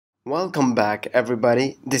Welcome back,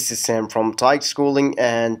 everybody. This is Sam from Tyke Schooling,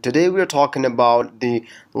 and today we're talking about the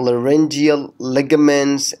laryngeal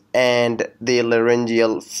ligaments and the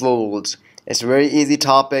laryngeal folds. It's a very easy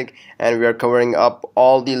topic, and we are covering up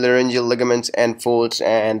all the laryngeal ligaments and folds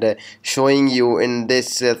and showing you in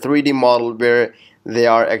this 3D model where they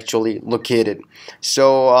are actually located.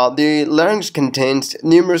 So, the larynx contains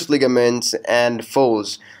numerous ligaments and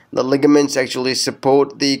folds. The ligaments actually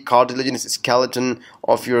support the cartilaginous skeleton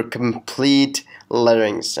of your complete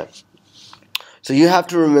larynx. So you have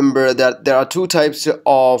to remember that there are two types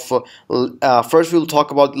of, first we'll talk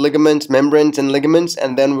about ligaments, membranes and ligaments,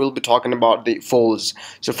 and then we'll be talking about the folds.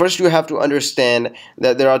 So first you have to understand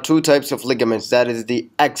that there are two types of ligaments, that is the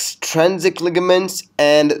extrinsic ligaments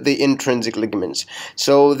and the intrinsic ligaments.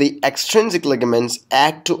 So the extrinsic ligaments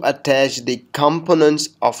act to attach the components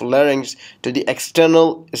of larynx to the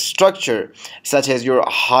external structure, such as your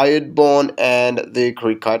hyoid bone and the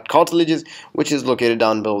cricoid cartilages, which is located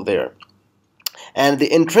down below there. And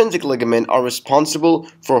the intrinsic ligament are responsible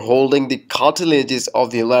for holding the cartilages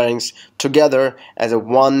of the larynx together as a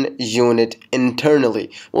one unit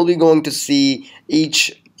internally. We'll be going to see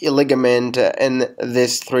each ligament in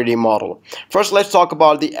this 3D model. First, let's talk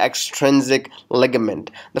about the extrinsic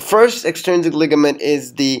ligament. The first extrinsic ligament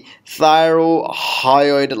is the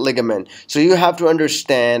thyrohyoid ligament. So you have to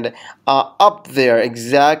understand up there,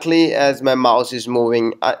 exactly as my mouse is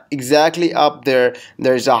moving, exactly up there,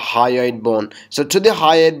 there's a hyoid bone. So to the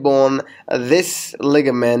hyoid bone, this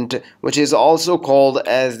ligament, which is also called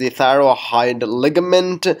as the thyrohyoid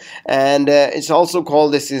ligament, and it's also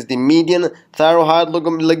called, this is the median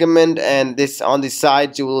thyrohyoid ligament, and this on the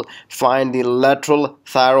sides you will find the lateral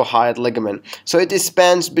thyrohyoid ligament. So it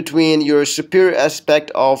spans between your superior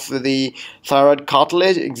aspect of the thyroid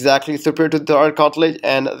cartilage, exactly superior to the thyroid cartilage,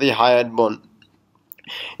 and the hyoid bone.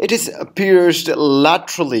 It is pierced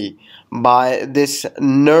laterally by this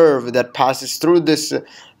nerve that passes through this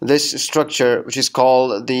structure, which is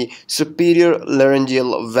called the superior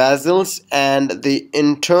laryngeal vessels, and the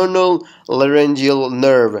internal laryngeal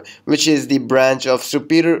nerve, which is the branch of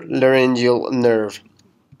superior laryngeal nerve.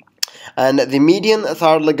 And the median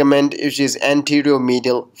thyroid ligament, which is anterior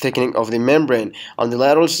medial thickening of the membrane. On the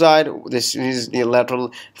lateral side, this is the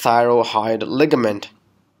lateral thyrohyoid ligament.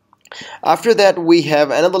 After that, we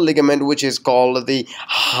have another ligament which is called the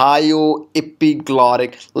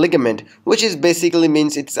hyoepiglottic ligament, which is basically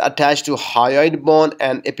means it's attached to hyoid bone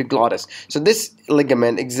and epiglottis. So this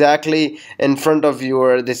ligament exactly in front of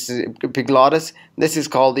your this epiglottis, this is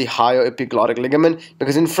called the hyoepiglottic ligament,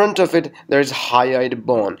 because in front of it there is hyoid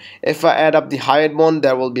bone. If I add up the hyoid bone,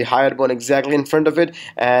 there will be hyoid bone exactly in front of it,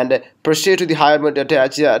 and posterior to the hyoid bone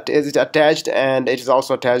is attached, and it is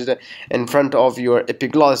also attached in front of your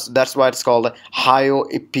epiglottis. That's why it's called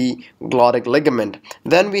hyoepiglottic ligament.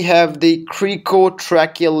 Then we have the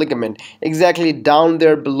cricotracheal ligament, exactly down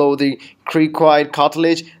there below the cricoid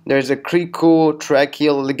cartilage. There's a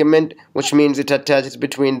cricotracheal ligament, which means it attaches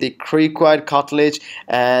between the cricoid cartilage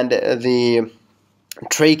and the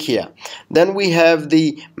trachea. Then we have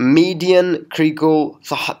the median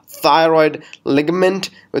cricothyroid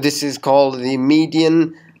ligament. This is called the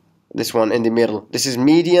median, this one in the middle. This is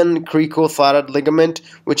median cricothyroid ligament,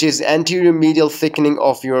 which is anterior medial thickening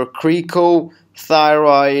of your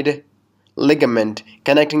cricothyroid ligament,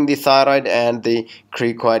 connecting the thyroid and the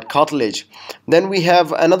cricoid cartilage. Then we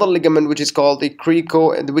have another ligament which is called the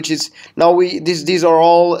which is now these are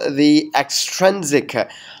all the extrinsic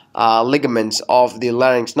ligaments of the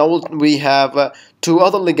larynx. Now we have two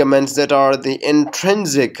other ligaments that are the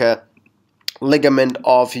intrinsic ligament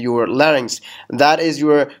of your larynx. That is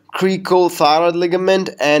your cricothyroid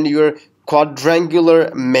ligament and your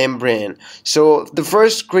quadrangular membrane. So the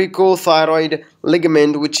first cricothyroid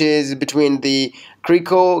ligament, which is between the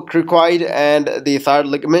cricoid and the thyroid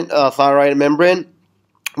ligament, thyroid membrane,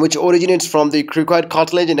 which originates from the cricoid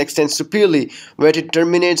cartilage and extends superiorly, where it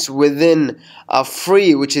terminates within a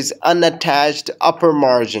free, which is unattached upper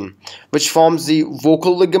margin, which forms the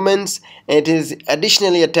vocal ligaments. It is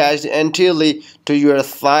additionally attached anteriorly to your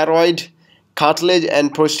thyroid cartilage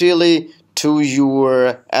and posteriorly to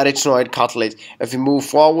your arytenoid cartilage. If we move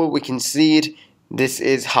forward, we can see it. This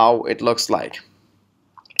is how it looks like.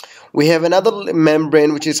 We have another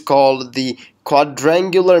membrane which is called the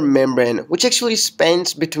quadrangular membrane, which actually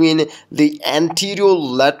spans between the anterior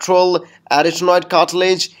lateral arytenoid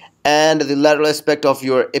cartilage and the lateral aspect of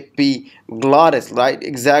your epiglottis, right?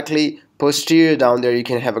 Exactly posterior down there, you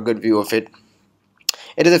can have a good view of it.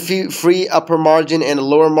 It is a free upper margin and a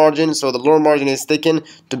lower margin, so the lower margin is thickened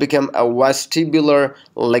to become a vestibular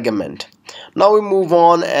ligament. Now we move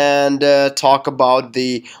on and talk about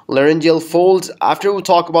the laryngeal folds. After we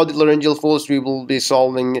talk about the laryngeal folds, we will be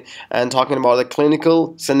solving and talking about the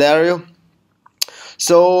clinical scenario.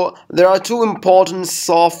 So there are two important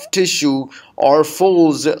soft tissue or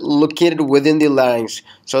folds located within the larynx.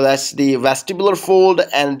 So that's the vestibular fold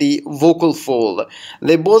and the vocal fold.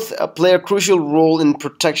 They both play a crucial role in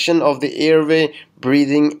protection of the airway,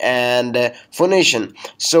 breathing, and phonation.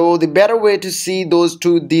 So the better way to see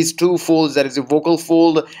these two folds, that is the vocal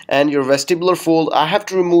fold and your vestibular fold, I have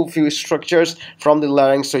to remove few structures from the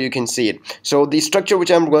larynx so you can see it. So the structure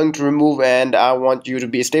which I'm going to remove, and I want you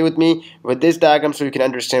to stay with me with this diagram so you can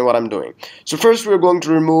understand what I'm doing. So first we're going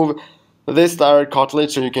to remove this thyroid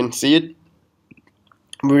cartilage so you can see it.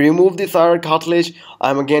 We remove the thyroid cartilage.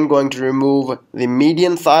 I'm again going to remove the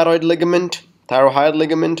median thyroid ligament, thyroid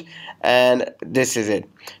ligament, and this is it.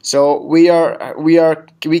 So we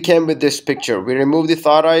came with this picture. We remove the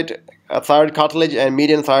thyroid cartilage and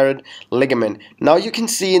median thyroid ligament. Now you can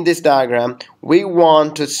see in this diagram we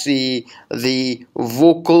want to see the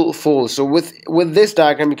vocal folds. So with this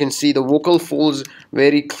diagram you can see the vocal folds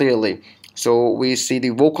very clearly. So we see the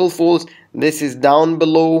vocal folds. This is down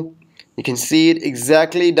below. You can see it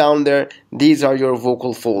exactly down there. These are your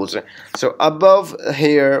vocal folds. So above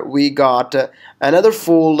here we got another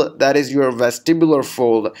fold, that is your vestibular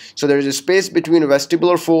fold. So there is a space between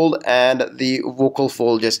vestibular fold and the vocal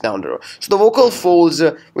fold just down there. So the vocal folds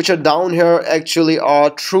which are down here actually are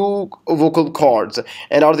true vocal cords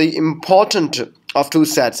and are the important of two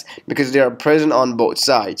sets because they are present on both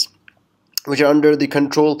sides, which are under the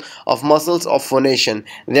control of muscles of phonation.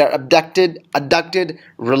 They are adducted,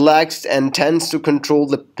 relaxed, and tends to control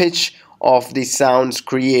the pitch of the sounds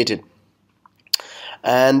created.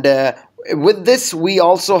 And with this we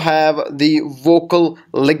also have the vocal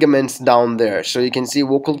ligaments down there. So you can see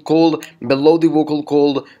vocal cord. Below the vocal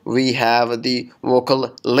cord we have the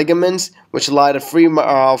vocal ligaments, which lie at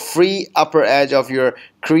the free upper edge of your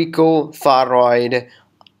cricothyroid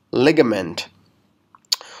ligament.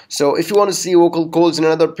 So if you want to see vocal cords in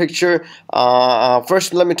another picture,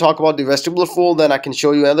 first let me talk about the vestibular fold, then I can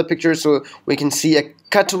show you another picture so we can see a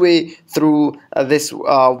cutaway through this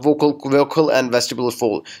vocal and vestibular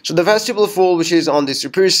fold. So the vestibular fold, which is on the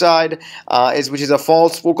superior side, which is a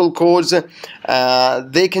false vocal cords.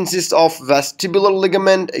 They consist of vestibular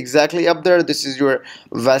ligament exactly up there. This is your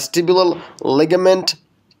vestibular ligament,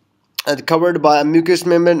 covered by a mucous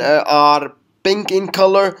membrane, are pink in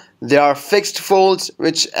color. They are fixed folds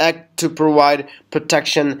which act to provide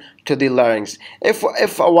protection to the larynx. If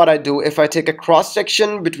what I do, if I take a cross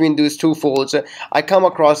section between these two folds, I come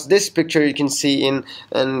across this picture you can see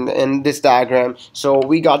in this diagram. So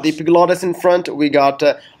we got the epiglottis in front. We got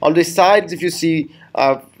on the sides, if you see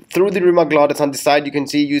through the rhinoglottis on the side,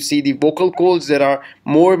 you see the vocal cords that are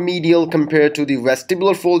more medial compared to the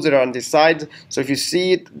vestibular folds that are on the sides. So if you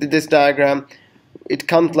see it, this diagram, it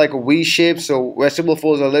comes like a V shape. So vestibular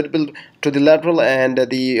folds are a little bit to the lateral, and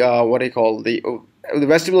the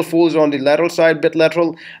vestibular folds are on the lateral side, bit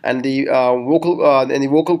lateral, and the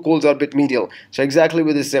vocal cords are a bit medial. So exactly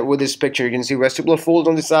with this picture, you can see vestibular folds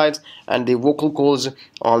on the sides and the vocal cords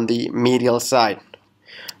on the medial side.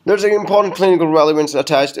 There's an important clinical relevance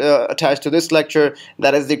attached to this lecture,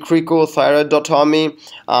 that is the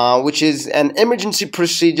cricothyroidotomy, which is an emergency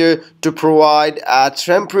procedure to provide a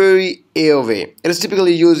temporary airway. It is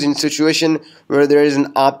typically used in situations where there is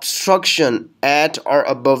an obstruction at or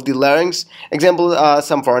above the larynx. Example,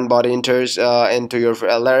 some foreign body enters into your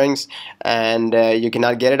larynx and you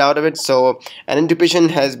cannot get it out of it, so an intubation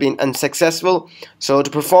has been unsuccessful. So to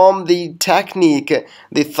perform the technique,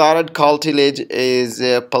 the thyroid cartilage is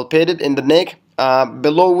palpated in the neck,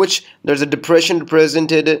 below which there's a depression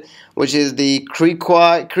represented, which is the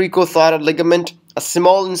cricothyroid ligament. A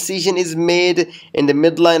small incision is made in the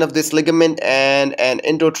midline of this ligament, and an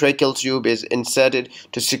endotracheal tube is inserted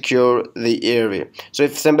to secure the airway. So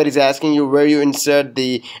if somebody's asking you where you insert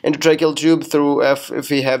the endotracheal tube through, if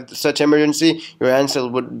we have such emergency, your answer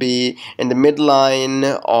would be in the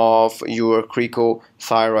midline of your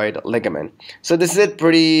cricothyroid ligament. So this is it,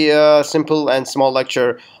 pretty simple and small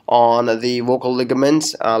lecture on the vocal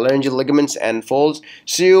ligaments, laryngeal ligaments and folds.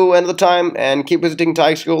 See you another time, and keep visiting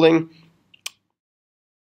Thai Schooling.